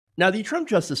Now, the Trump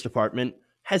Justice Department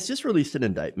has just released an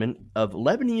indictment of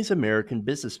Lebanese American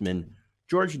businessman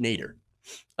George Nader.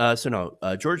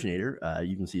 George Nader,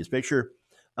 you can see his picture.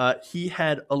 He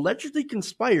had allegedly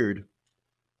conspired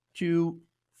to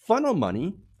funnel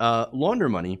money, launder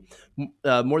money,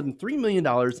 more than $3 million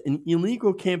in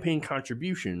illegal campaign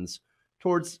contributions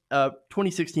towards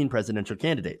 2016 presidential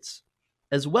candidates,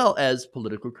 as well as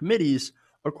political committees,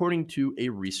 according to a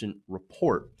recent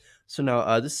report. So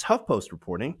now this is HuffPost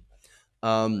reporting,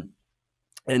 um,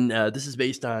 and this is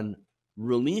based on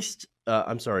released,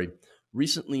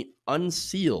 recently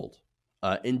unsealed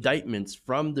indictments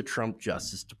from the Trump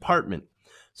Justice Department.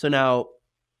 So now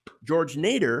George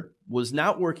Nader was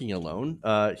not working alone.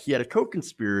 He had a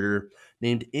co-conspirator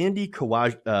named Andy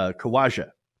Kawaja.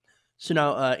 So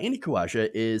now Andy Kawaja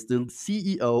is the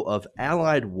CEO of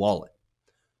Allied Wallet.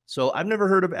 So I've never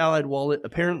heard of Allied Wallet.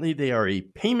 Apparently, they are a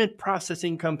payment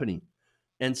processing company.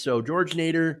 And so George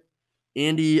Nader,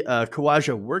 Andy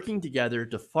Kawaja working together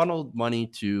to funnel money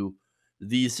to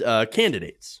these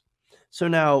candidates. So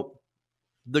now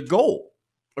the goal,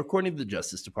 according to the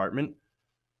Justice Department,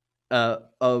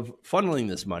 of funneling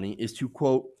this money is to,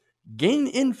 quote, gain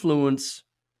influence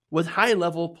with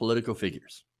high-level political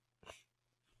figures.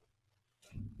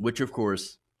 Which, of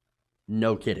course,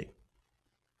 no kidding.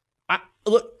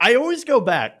 I always go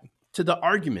back to the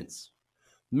arguments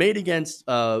made against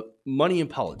money in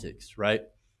politics, right?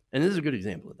 And this is a good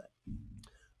example of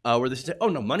that. Where they say, oh,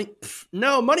 no, money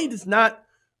does not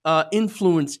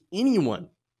influence anyone.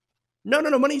 No,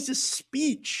 money is just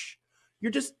speech.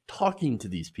 You're just talking to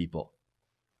these people.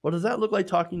 Well, does that look like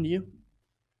talking to you?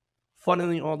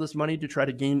 Funneling all this money to try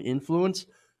to gain influence?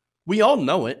 We all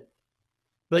know it.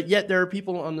 But yet there are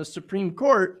people on the Supreme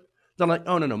Court that are like,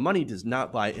 oh, no, money does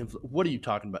not buy influence. What are you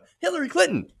talking about? Hillary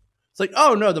Clinton. It's like,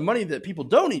 oh, no, the money that people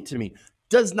donate to me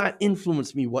does not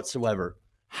influence me whatsoever.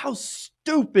 How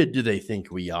stupid do they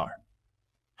think we are?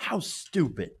 How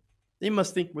stupid. They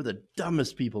must think we're the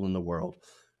dumbest people in the world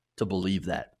to believe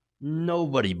that.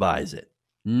 Nobody buys it.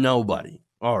 Nobody.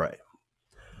 All right.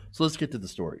 So let's get to the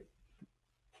story.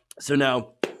 So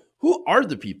now, who are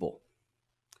the people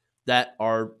that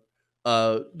are,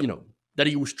 that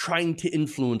he was trying to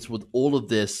influence with all of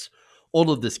this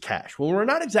cash? Well, we're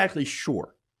not exactly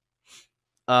sure.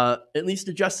 At least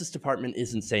the Justice Department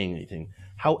isn't saying anything.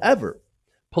 However,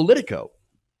 Politico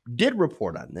did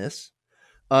report on this,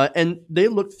 and they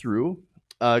looked through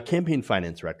campaign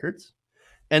finance records,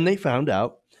 and they found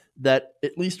out that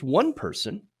at least one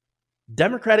person,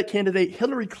 Democratic candidate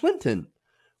Hillary Clinton,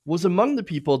 was among the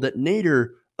people that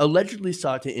Nader allegedly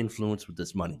sought to influence with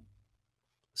this money.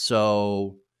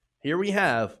 So here we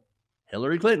have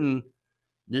Hillary Clinton.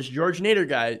 This George Nader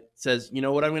guy says, you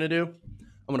know what I'm going to do?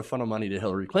 I'm going to funnel money to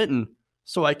Hillary Clinton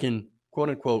so I can, quote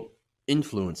unquote,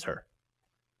 influence her.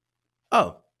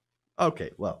 Oh,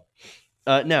 okay. Well,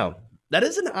 now that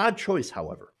is an odd choice,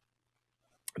 however,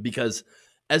 because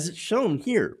as it's shown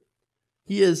here,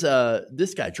 he is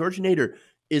this guy, George Nader,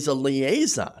 is a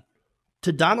liaison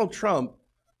to Donald Trump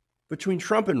between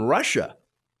Trump and Russia.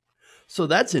 So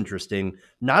that's interesting.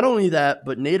 Not only that,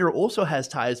 but Nader also has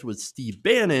ties with Steve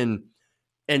Bannon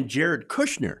and Jared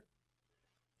Kushner.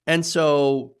 And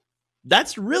so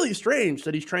that's really strange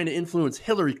that he's trying to influence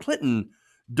Hillary Clinton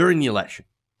during the election.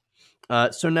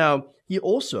 So now he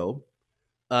also,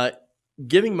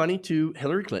 giving money to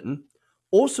Hillary Clinton,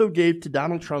 also gave to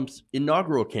Donald Trump's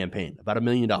inaugural campaign about $1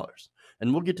 million.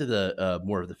 And we'll get to the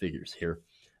more of the figures here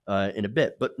in a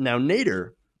bit. But now Nader,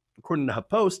 according to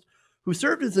HuffPost, who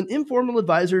served as an informal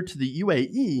advisor to the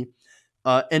UAE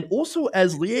and also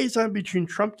as liaison between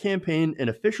Trump campaign and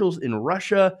officials in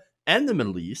Russia and the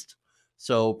Middle East,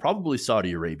 so probably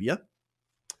Saudi Arabia,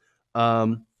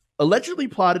 allegedly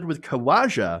plotted with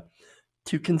Kawaja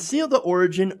to conceal the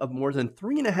origin of more than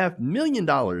 $3.5 million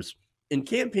in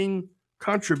campaign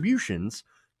contributions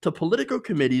to political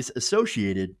committees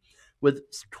associated with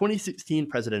 2016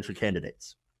 presidential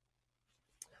candidates.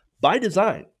 By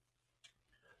design,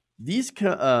 these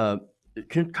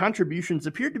contributions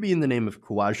appeared to be in the name of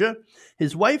Kawaja,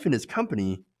 his wife, and his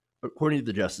company, according to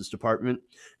the Justice Department.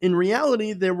 In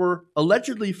reality, they were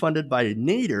allegedly funded by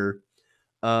Nader,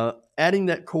 adding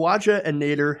that Kawaja and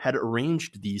Nader had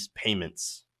arranged these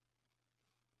payments.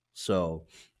 So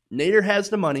Nader has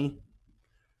the money.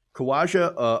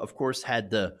 Kawaja, of course,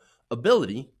 had the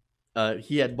ability.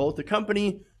 He had both the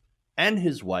company and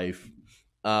his wife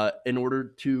in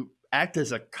order to act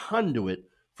as a conduit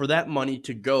for that money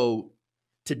to go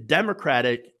to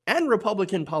Democratic and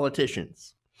Republican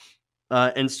politicians.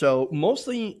 And so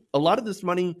mostly a lot of this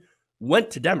money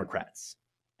went to Democrats.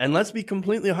 And let's be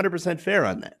completely 100% fair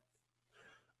on that,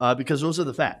 because those are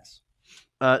the facts.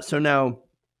 So now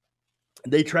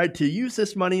they tried to use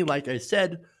this money, like I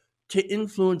said, to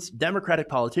influence Democratic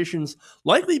politicians,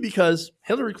 likely because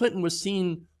Hillary Clinton was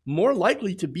seen more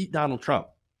likely to beat Donald Trump.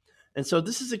 And so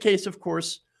this is a case, of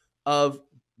course, of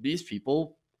these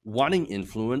people wanting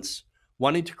influence,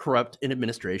 wanting to corrupt an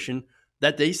administration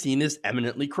that they seen as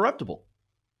eminently corruptible,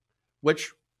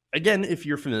 which, again, if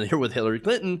you're familiar with Hillary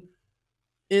Clinton,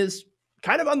 is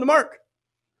kind of on the mark.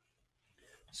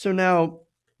 So now,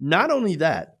 not only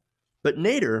that, but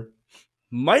Nader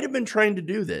might have been trying to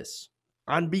do this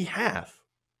on behalf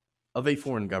of a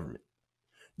foreign government.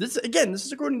 This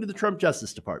is according to the Trump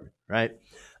Justice Department, right?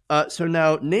 So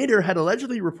now Nader had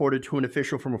allegedly reported to an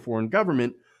official from a foreign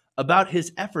government about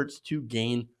his efforts to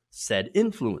gain said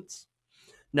influence.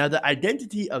 Now, the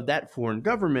identity of that foreign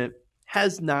government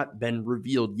has not been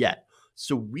revealed yet,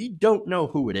 so we don't know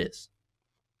who it is.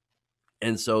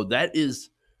 And so that is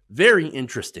very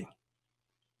interesting.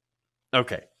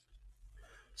 Okay.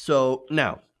 So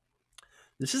now,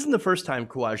 this isn't the first time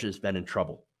Khawaja has been in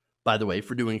trouble, by the way,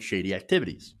 for doing shady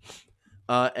activities.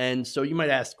 And so you might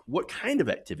ask, what kind of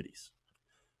activities?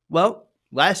 Well,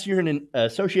 last year, an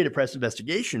Associated Press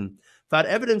investigation found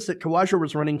evidence that Khawaja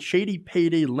was running shady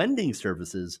payday lending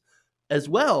services as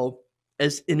well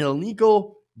as an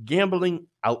illegal gambling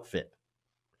outfit.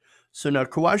 So now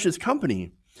Khawaja's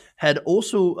company had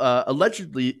also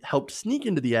allegedly helped sneak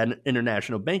into the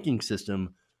international banking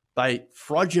system by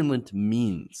fraudulent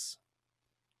means.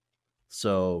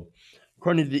 So,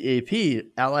 according to the AP,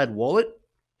 Allied Wallet,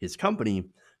 his company,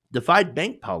 defied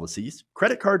bank policies,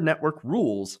 credit card network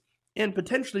rules, and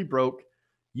potentially broke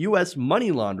U.S.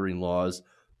 money laundering laws,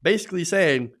 basically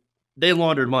saying they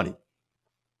laundered money.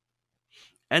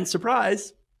 And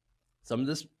surprise, some of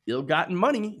this ill-gotten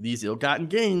money, these ill-gotten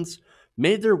gains,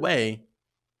 made their way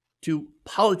to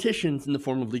politicians in the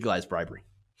form of legalized bribery,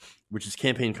 which is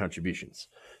campaign contributions.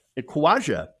 And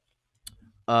Khawaja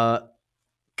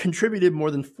contributed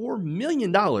more than $4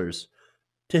 million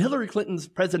to Hillary Clinton's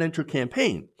presidential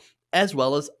campaign, as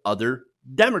well as other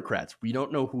Democrats. We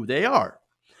don't know who they are.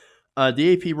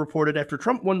 The AP reported after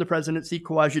Trump won the presidency,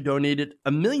 Khawaja donated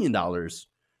 $1 million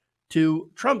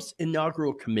to Trump's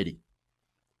inaugural committee.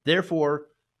 Therefore,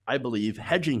 I believe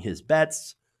hedging his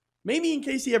bets, maybe in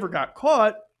case he ever got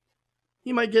caught,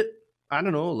 he might get, I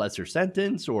don't know, a lesser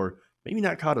sentence or maybe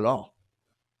not caught at all.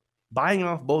 Buying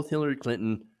off both Hillary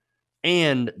Clinton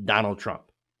and Donald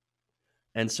Trump.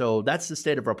 And so that's the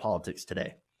state of our politics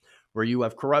today, where you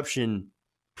have corruption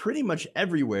pretty much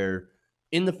everywhere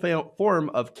in the form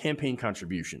of campaign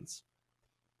contributions.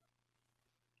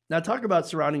 Now, talk about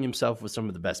surrounding himself with some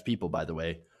of the best people, by the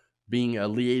way, being a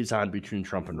liaison between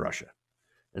Trump and Russia.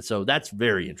 And so that's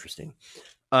very interesting.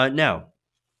 Now,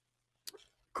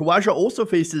 Khawaja also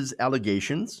faces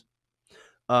allegations.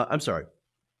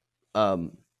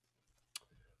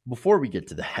 Before we get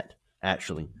to that,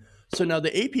 actually. So now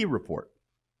the AP report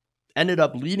ended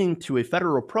up leading to a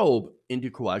federal probe into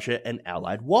Khawaja and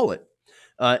Allied Wallet.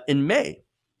 In May,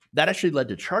 that actually led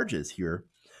to charges here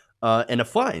and a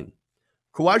fine.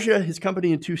 Khawaja, his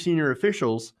company, and two senior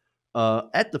officials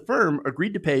at the firm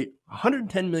agreed to pay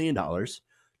 $110 million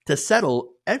to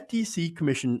settle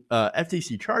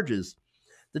FTC charges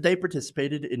that they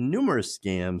participated in numerous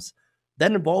scams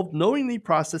that involved knowingly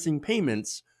processing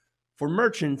payments for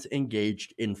merchants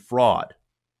engaged in fraud.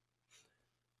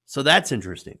 So that's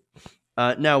interesting.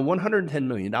 Now, $110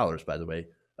 million, by the way,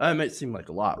 it might seem like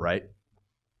a lot, right?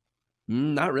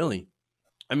 Not really.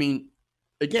 I mean,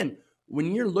 again,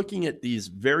 when you're looking at these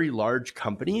very large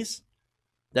companies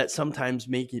that sometimes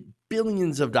make it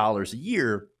billions of dollars a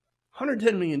year,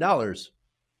 $110 million,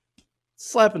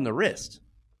 slap in the wrist.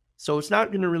 So it's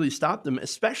not going to really stop them,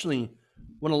 especially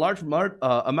when a large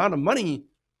amount of money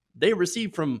they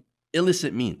receive from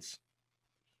illicit means.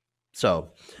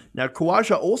 So now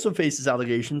Khawaja also faces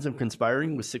allegations of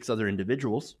conspiring with 6 other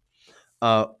individuals.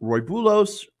 Roy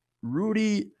Boulos,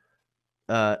 Rudy,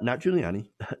 not Giuliani,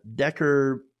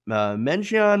 Decker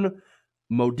Menjian,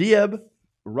 Modieb,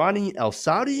 Ronnie El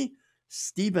Saudi,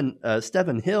 Stephen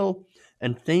Hill,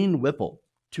 and Thane Whipple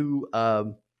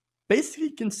to basically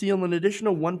conceal an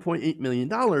additional $1.8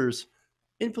 million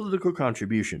in political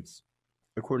contributions,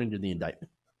 according to the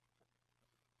indictment.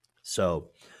 So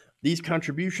these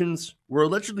contributions were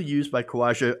allegedly used by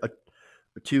Khawaja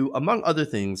to, among other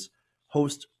things,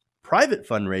 host private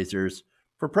fundraisers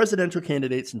for presidential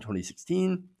candidates in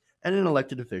 2016 and an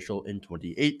elected official in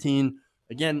 2018.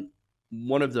 Again,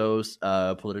 one of those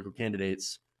political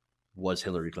candidates was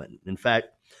Hillary Clinton. In fact,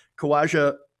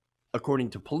 Khawaja, according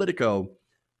to Politico,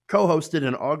 co-hosted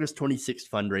an August 26th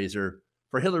fundraiser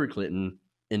for Hillary Clinton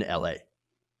in LA.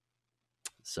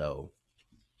 So,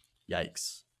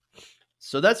 Yikes.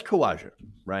 So that's Khawaja,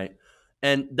 right?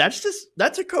 And that's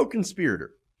a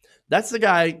co-conspirator. That's the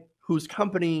guy whose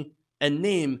company and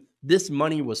name this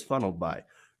money was funneled by.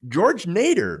 George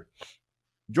Nader's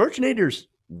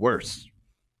worse.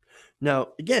 Now,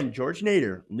 again, George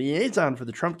Nader, liaison for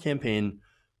the Trump campaign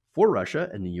for Russia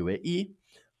and the UAE.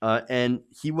 And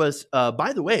he was,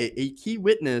 by the way, a key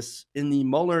witness in the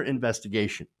Mueller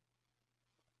investigation.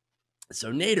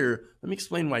 So Nader, let me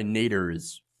explain why Nader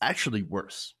is actually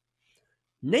worse.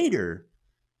 Nader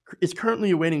is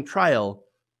currently awaiting trial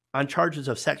on charges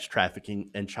of sex trafficking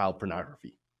and child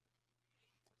pornography.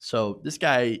 So this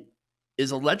guy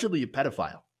is allegedly a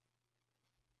pedophile.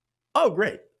 Oh,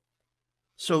 great.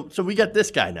 So we got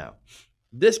this guy now.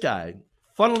 This guy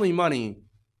funneling money.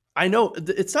 I know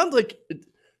it sounds like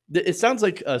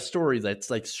a story that's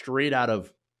like straight out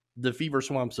of the fever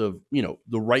swamps of, the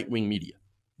right-wing media.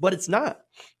 But it's not.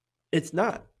 It's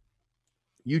not.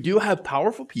 You do have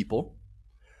powerful people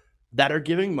that are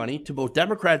giving money to both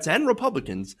Democrats and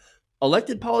Republicans,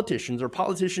 elected politicians or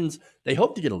politicians they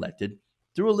hope to get elected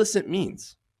through illicit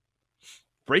means,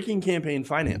 breaking campaign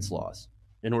finance laws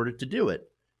in order to do it,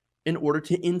 in order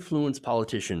to influence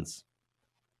politicians.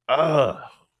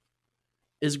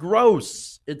 It's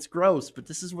gross. It's gross, but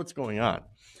this is what's going on.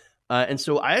 And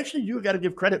so I actually do got to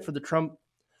give credit for the Trump,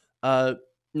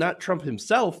 not Trump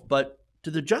himself, but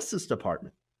to the Justice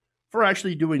Department for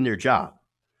actually doing their job.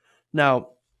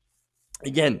 Now,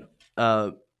 again,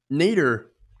 Nader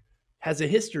has a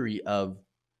history of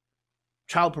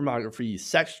child pornography,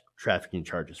 sex trafficking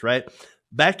charges, right?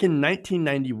 Back in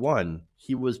 1991,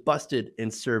 he was busted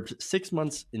and served 6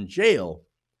 months in jail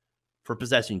for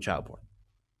possessing child porn.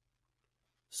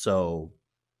 So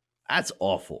that's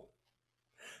awful.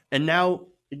 And now,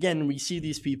 again, we see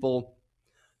these people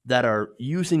that are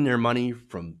using their money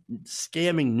from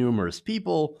scamming numerous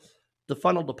people to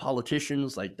funnel to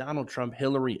politicians like Donald Trump,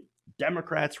 Hillary,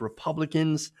 Democrats,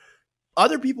 Republicans,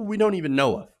 other people we don't even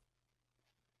know of.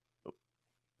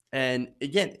 And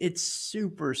again, it's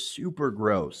super, super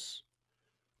gross.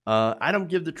 I don't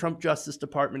give the Trump Justice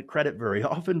Department credit very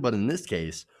often, but in this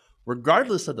case,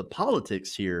 regardless of the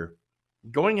politics here,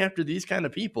 going after these kind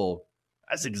of people,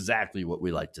 that's exactly what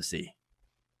we like to see.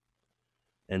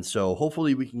 And so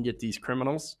hopefully we can get these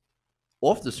criminals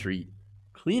off the street,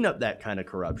 clean up that kind of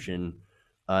corruption,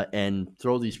 and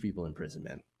throw these people in prison,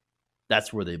 man.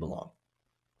 That's where they belong.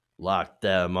 Lock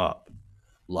them up.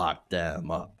 Lock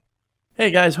them up. Hey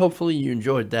guys, hopefully you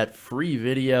enjoyed that free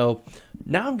video.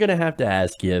 Now I'm going to have to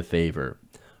ask you a favor.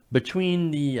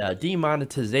 Between the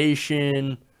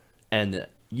demonetization and the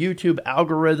YouTube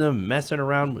algorithm messing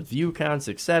around with view counts,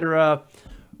 etc.,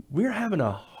 we're having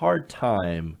a hard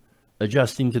time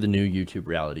adjusting to the new YouTube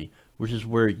reality, which is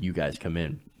where you guys come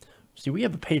in. See, we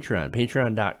have a Patreon,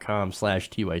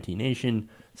 patreon.com/TYTNation,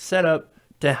 set up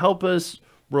to help us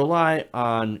rely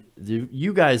on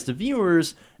you guys, the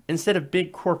viewers, instead of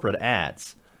big corporate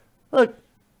ads. Look,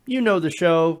 you know the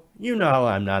show. You know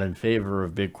I'm not in favor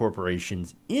of big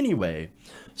corporations anyway.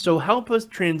 So help us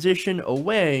transition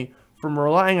away from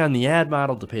relying on the ad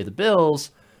model to pay the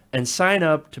bills and sign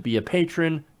up to be a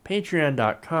patron,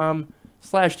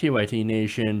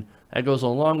 patreon.com/TYTNation. That goes a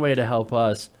long way to help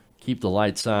us keep the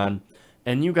lights on.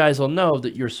 And you guys will know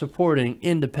that you're supporting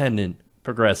independent,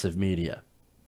 progressive media.